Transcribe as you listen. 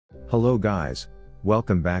Hello guys,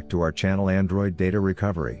 welcome back to our channel Android Data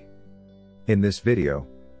Recovery. In this video,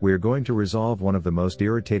 we are going to resolve one of the most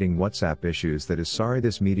irritating WhatsApp issues, that is, sorry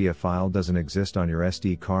this media file doesn't exist on your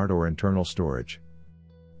SD card or internal storage.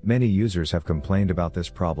 Many users have complained about this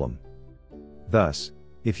problem. Thus,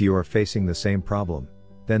 if you are facing the same problem,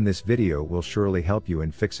 then this video will surely help you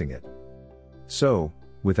in fixing it. So,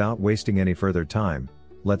 without wasting any further time,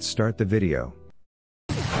 let's start the video.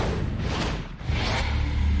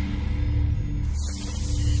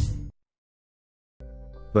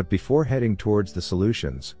 But before heading towards the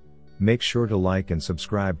solutions, make sure to like and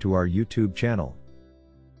subscribe to our YouTube channel.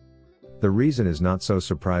 The reason is not so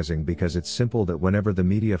surprising, because it's simple that whenever the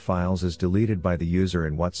media files is deleted by the user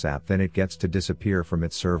in WhatsApp, then it gets to disappear from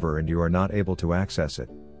its server and you are not able to access it.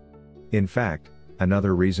 In fact,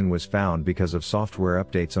 another reason was found because of software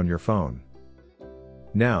updates on your phone.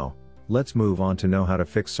 Now, let's move on to know how to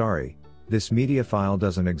fix sorry this media file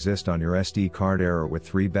doesn't exist on your SD card error with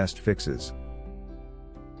 3 best fixes.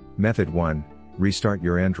 Method 1. Restart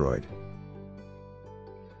your Android.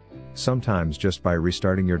 Sometimes just by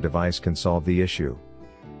restarting your device can solve the issue.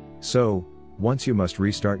 So, once you must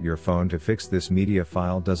restart your phone to fix this media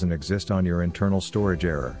file doesn't exist on your internal storage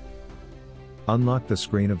error. Unlock the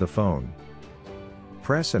screen of the phone.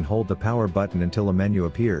 Press and hold the power button until a menu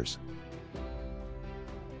appears.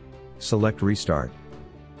 Select Restart.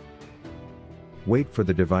 Wait for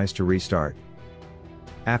the device to restart.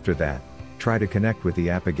 After that, try to connect with the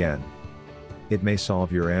app again. It may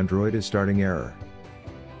solve your Android is starting error.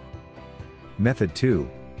 Method 2.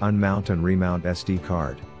 Unmount and remount SD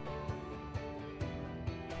card.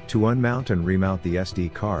 To unmount and remount the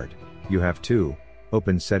SD card, you have to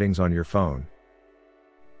open Settings on your phone.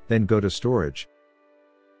 Then go to Storage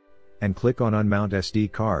and click on Unmount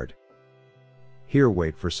SD card. Here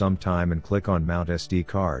wait for some time and click on Mount SD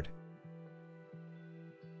card.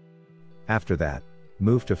 After that,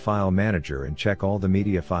 move to File Manager and check all the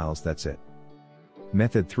media files. That's it.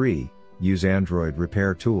 Method 3. Use Android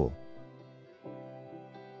Repair Tool.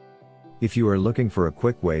 If you are looking for a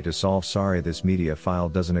quick way to solve sorry this media file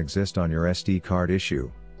doesn't exist on your SD card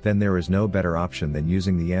issue, then there is no better option than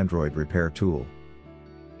using the Android Repair Tool.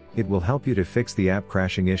 It will help you to fix the app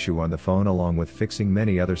crashing issue on the phone, along with fixing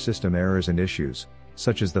many other system errors and issues,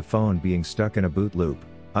 such as the phone being stuck in a boot loop,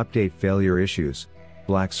 update failure issues,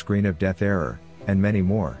 black screen of death error, and many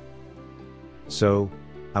more. So,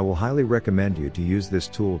 I will highly recommend you to use this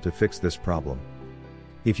tool to fix this problem.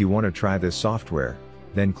 If you want to try this software,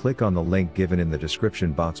 then click on the link given in the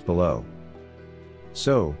description box below.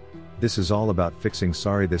 So, this is all about fixing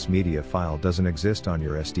sorry this media file doesn't exist on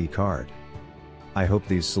your SD card. I hope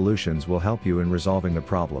these solutions will help you in resolving the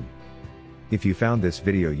problem. If you found this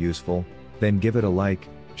video useful, then give it a like,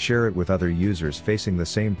 share it with other users facing the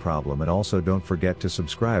same problem, and also don't forget to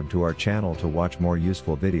subscribe to our channel to watch more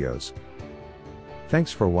useful videos.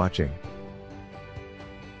 Thanks for watching.